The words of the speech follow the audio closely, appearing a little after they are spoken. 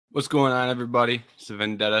What's going on, everybody? It's the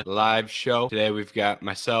Vendetta live show. Today we've got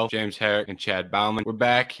myself, James Herrick, and Chad Bauman. We're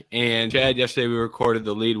back, and Chad, yesterday we recorded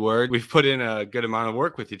the lead word. We've put in a good amount of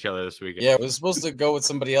work with each other this weekend. Yeah, it was supposed to go with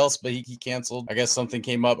somebody else, but he canceled. I guess something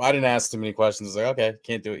came up. I didn't ask too many questions. I was like, okay,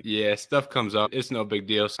 can't do it. Yeah, stuff comes up. It's no big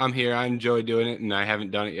deal. So I'm here. I enjoy doing it, and I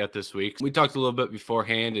haven't done it yet this week. We talked a little bit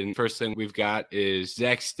beforehand, and first thing we've got is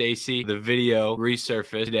Stacey. The video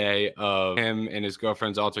resurfaced today of him and his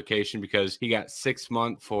girlfriend's altercation because he got 6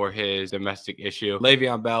 months for his domestic issue.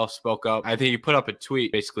 Le'Veon Bell spoke up. I think he put up a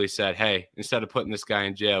tweet, basically said, hey, instead of putting this guy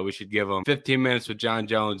in jail, we should give him 15 minutes with John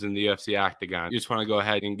Jones in the UFC octagon. You just want to go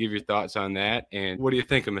ahead and give your thoughts on that. And what do you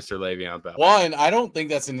think of Mr. Le'Veon Bell? One, I don't think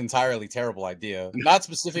that's an entirely terrible idea. Not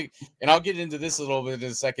specific, and I'll get into this a little bit in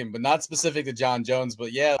a second, but not specific to John Jones.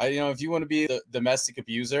 But yeah, if you want to be the domestic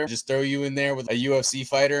abuser, just throw you in there with a UFC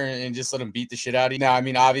fighter and just let him beat the shit out of you. Now, I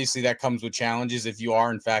mean, obviously that comes with challenges if you are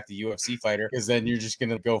in fact a UFC fighter, because then you're just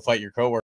gonna go fight your coworker.